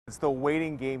It's the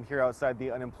waiting game here outside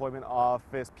the unemployment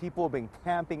office. People have been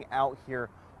camping out here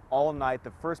all night.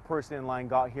 The first person in line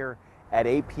got here at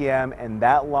 8 p.m. and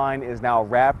that line is now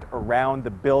wrapped around the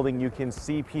building. You can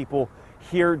see people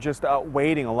here just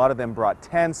waiting. A lot of them brought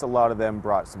tents, a lot of them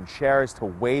brought some chairs to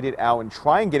wait it out and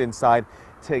try and get inside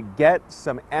to get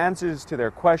some answers to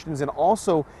their questions and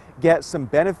also get some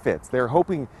benefits. They're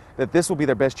hoping that this will be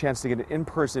their best chance to get an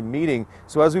in-person meeting.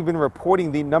 So as we've been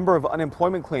reporting, the number of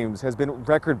unemployment claims has been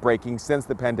record-breaking since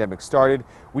the pandemic started.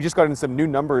 We just got in some new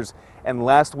numbers, and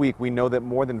last week we know that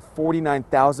more than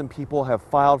 49,000 people have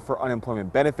filed for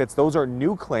unemployment benefits. Those are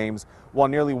new claims, while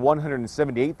nearly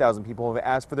 178,000 people have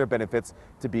asked for their benefits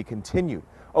to be continued.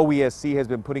 OESC has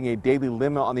been putting a daily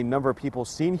limit on the number of people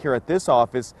seen here at this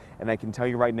office, and I can tell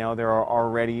you right now there are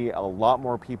already a lot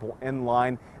more people in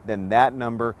line than that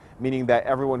number, meaning that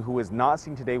everyone who is not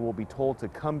seen today will be told to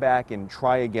come back and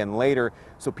try again later.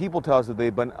 So people tell us that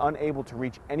they've been unable to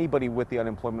reach anybody with the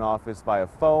unemployment office via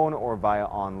phone or via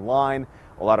online.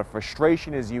 A lot of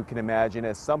frustration, as you can imagine,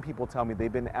 as some people tell me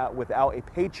they've been without a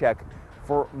paycheck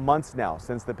for months now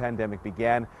since the pandemic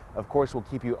began. Of course, we'll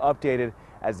keep you updated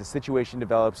as the situation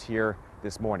develops here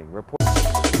this morning.